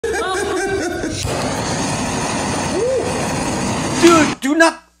Do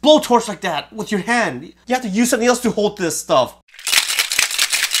not blowtorch like that with your hand. You have to use something else to hold this stuff.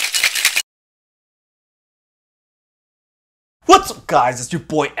 What's up guys, it's your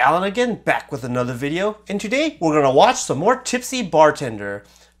boy Alan again, back with another video. And today we're gonna watch some more Tipsy Bartender.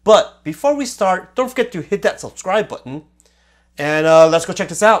 But before we start, don't forget to hit that subscribe button. And let's go check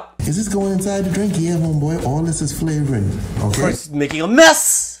this out. Is this going inside the drink? Yeah, homeboy. All this is flavoring. Okay. First, making a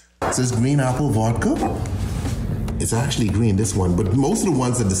mess. This is green apple vodka. It's actually green, this one, but most of the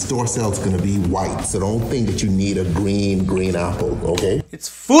ones at the store sell is going to be white. So don't think that you need a green apple, okay? It's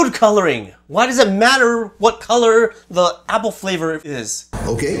food coloring. Why does it matter what color the apple flavor is?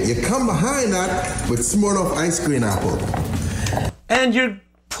 Okay, you come behind that with Smirnoff ice green apple. And you're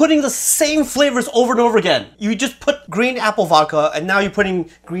putting the same flavors over and over again. You just put green apple vodka and now you're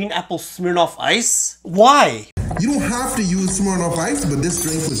putting green apple Smirnoff ice? Why? You don't have to use Smirnoff ice, but this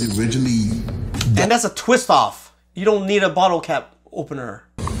drink was originally... And that's a twist off. You don't need a bottle cap opener.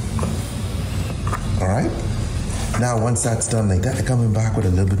 Alright? Now once that's done like that, you're coming back with a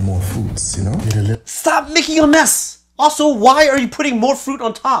little bit more fruits, you know? Stop making a mess! Also, why are you putting more fruit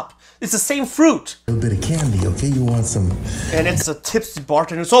on top? It's the same fruit. A little bit of candy, okay? You want some... And it's a Tipsy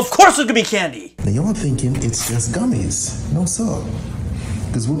Bartender, so of course it's gonna be candy. Now you're thinking it's just gummies. No sir.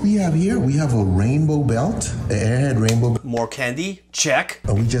 Because what we have here, we have a rainbow belt, an airhead rainbow belt. More candy, check.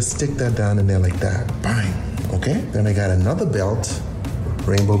 And we just stick that down in there like that, bang, okay? Then I got another belt,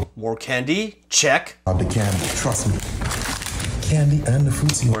 rainbow. More candy, check. Of the candy, trust me. Candy and the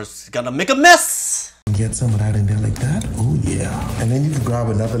fruits. Or it's gonna make a mess. Get some of that in there like that, oh yeah. And then you can grab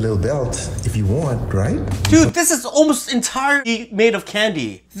another little belt if you want, right? Dude, this is almost entirely made of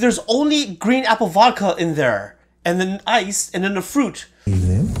candy. There's only green apple vodka in there. And then ice, and then the fruit.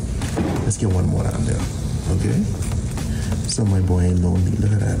 Evening. Let's get one more down there, okay? So my boy ain't lonely,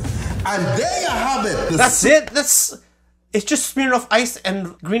 look at that. And there you have it! That's it? It's just Smirnoff ice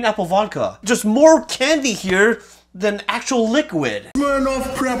and green apple vodka. Just more candy here than actual liquid. Smirnoff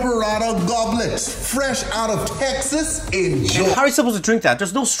Preparada Goblet, fresh out of Texas, enjoy. And how are you supposed to drink that?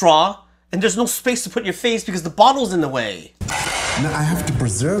 There's no straw, and there's no space to put in your face because the bottle's in the way. Now I have to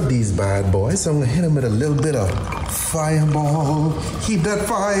preserve these bad boys, so I'm gonna hit them with a little bit of fireball. Keep that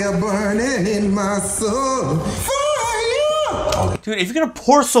fire burning in my soul. Fire! Dude, if you're gonna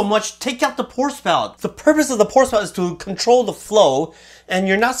pour so much, take out the pour spout. The purpose of the pour spout is to control the flow, and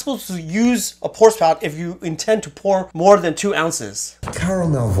you're not supposed to use a pour spout if you intend to pour more than 2 ounces.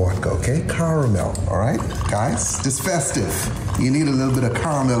 Caramel vodka, okay? Caramel, all right? Guys, it's festive. You need a little bit of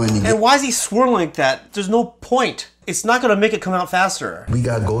caramel in you. And why is he swirling like that? There's no point. It's not gonna make it come out faster. We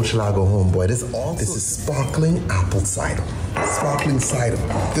got Goldschlager homeboy. This is sparkling apple cider. Sparkling cider.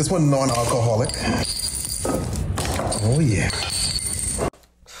 This one non-alcoholic. Oh yeah.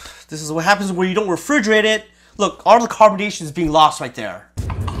 This is what happens when you don't refrigerate it. Look, all the carbonation is being lost right there.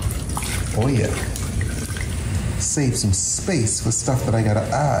 Oh yeah. Save some space for stuff that I gotta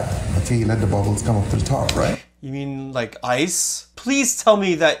add. Okay, you let the bubbles come up to the top, right? You mean like ice? Please tell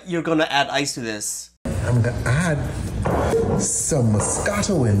me that you're gonna add ice to this. I'm gonna add some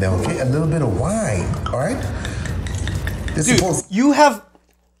Moscato in there, okay? A little bit of wine, all right? Dude, you have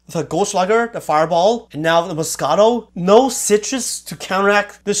the Goldschlager, the Fireball, and now the Moscato. No citrus to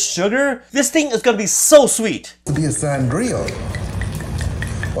counteract the sugar. This thing is gonna be so sweet. To be a Sangria.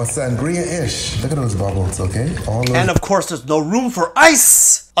 Or Sangria-ish. Look at those bubbles, okay? All those. And of course, there's no room for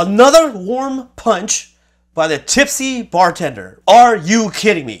ice. Another warm punch by the Tipsy Bartender. Are you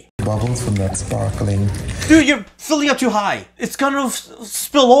kidding me? Bubbles from that sparkling. Dude, you're filling up too high. It's gonna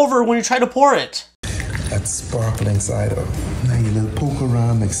spill over when you try to pour it. That sparkling cider. Now you little poke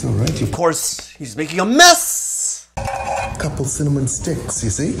around like so, right? Of course, he's making a mess. Couple cinnamon sticks, you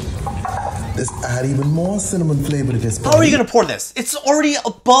see? Let's add even more cinnamon flavor to this. How are you gonna pour this? It's already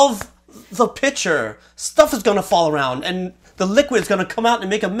above the pitcher. Stuff is gonna fall around and the liquid is gonna come out and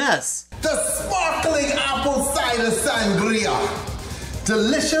make a mess. The sparkling apple cider sangria.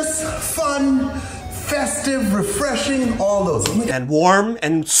 Delicious, fun, festive, refreshing, all those. And warm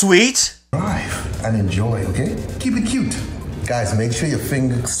and sweet. Drive and enjoy, okay? Keep it cute. Guys, make sure your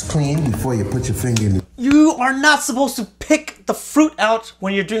finger's clean before you put your finger in. You are not supposed to pick the fruit out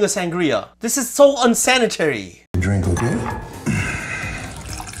when you're doing a sangria. This is so unsanitary. Drink, okay?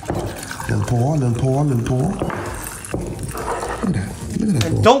 Little pour, little pour, little pour. Look at that. Look at that.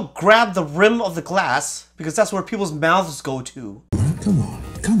 And don't grab the rim of the glass because that's where people's mouths go to. Come on,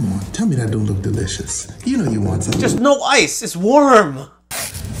 come on. Tell me that don't look delicious. You know you want something. Just no ice. It's warm.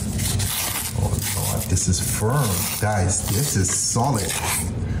 Oh Lord, this is firm. Guys, this is solid.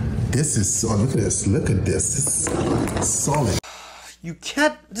 This is solid. Look at this. Look at this. This is solid. You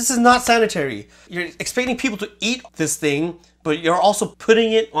can't, this is not sanitary. You're expecting people to eat this thing, but you're also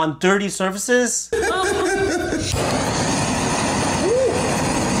putting it on dirty surfaces?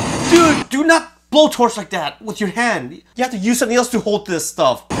 Dude, do not blowtorch like that with your hand. You have to use something else to hold this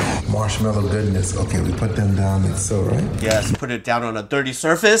stuff. Marshmallow goodness. Okay, we put them down like so, right? Yes, put it down on a dirty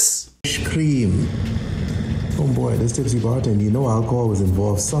surface. Cream. Oh boy, this Tipsy Bartender, you know alcohol was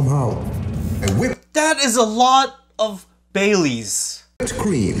involved somehow. And whipped That is a lot of Baileys.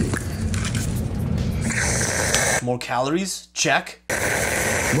 cream. More calories? Check.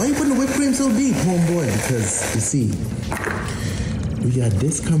 Why you putting the whipped cream so deep, homeboy? Because, you see, we got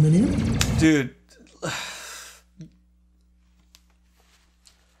this coming in. Dude.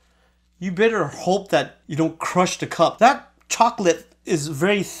 You better hope that you don't crush the cup. That chocolate is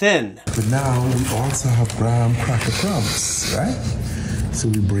very thin. But now we also have graham cracker crumbs, right? So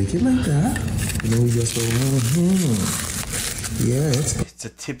we break it like that. And then we just go, yeah, It's a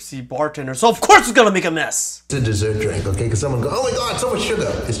tipsy bartender, so of course it's gonna make a mess. It's a dessert drink, okay? Because someone go, oh my God, so much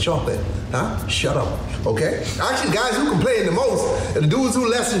sugar. It's chocolate. Huh? Shut up, okay? Actually, guys who complain the most are the dudes who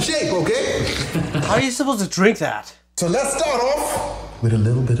less in shape, okay? How are you supposed to drink that? So let's start off with a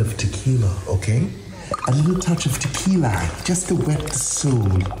little bit of tequila, okay? A little touch of tequila, just to wet the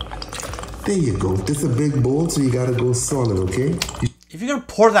soul. There you go. This is a big bowl, so you gotta go solid, okay? If you're gonna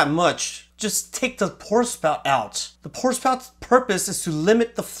pour that much, just take the pour spout out. The pour spout's purpose is to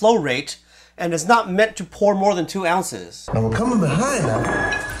limit the flow rate, and it's not meant to pour more than 2 ounces. Now we're coming behind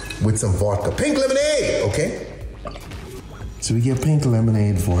that with some vodka. Pink lemonade, okay? So we get pink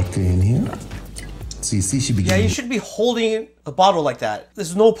lemonade vodka in here. So you see she begins. Yeah, you should be holding a bottle like that.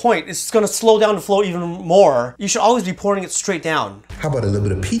 There's no point. It's gonna slow down the flow even more. You should always be pouring it straight down. How about a little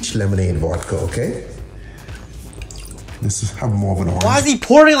bit of peach lemonade vodka, okay? This is have more of an orange. Why is he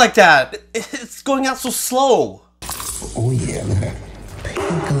pouring it like that? It's going out so slow. Oh yeah, look at that.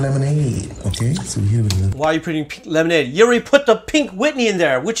 Pink lemonade, okay? So here we go. Why are you putting pink lemonade? You already put the pink Whitney in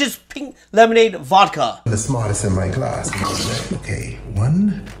there, which is pink lemonade vodka. The smartest in my class. Okay,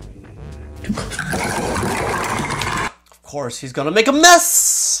 1, 2. Of course, he's gonna make a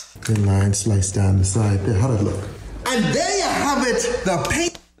mess. Thin line sliced down the side there. How'd it look? And there you have it, the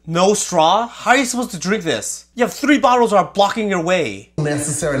pink. No straw? How are you supposed to drink this? You have 3 bottles that are blocking your way.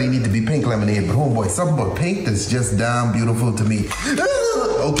 Necessarily need to be pink lemonade, but homeboy, something about pink that's just damn beautiful to me.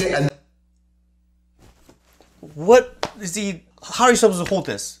 Okay, and What is he? How are you supposed to hold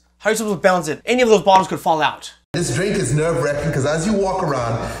this? How are you supposed to balance it? Any of those bottles could fall out. this drink is nerve-wracking because as you walk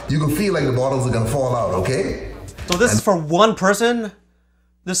around, you can feel like the bottles are gonna fall out, okay? So this is for one person?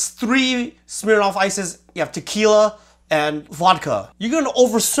 There's 3 Smirnoff ices, you have tequila and vodka. You're gonna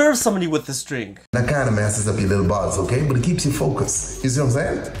overserve somebody with this drink. That kind of messes up your little buzz, okay? But it keeps you focused. You see what I'm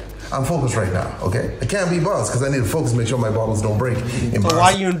saying? I'm focused right now, okay? I can't be buzzed because I need to focus, make sure my bottles don't break. So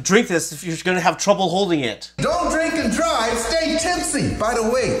why you drink this if you're gonna have trouble holding it? Don't drink and drive, stay tipsy. By the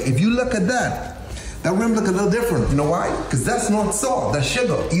way, if you look at that rim look a little different. You know why? Because that's not salt, that's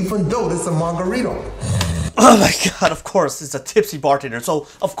sugar, even though it's a margarita. Oh my god, of course, it's a tipsy bartender. So,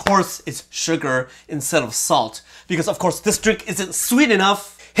 of course, it's sugar instead of salt. Because, of course, this drink isn't sweet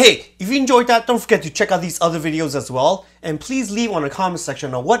enough. Hey, if you enjoyed that, don't forget to check out these other videos as well. And please leave on the comment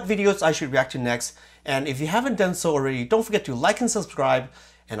section on what videos I should react to next. And if you haven't done so already, don't forget to like and subscribe.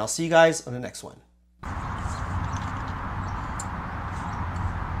 And I'll see you guys on the next one.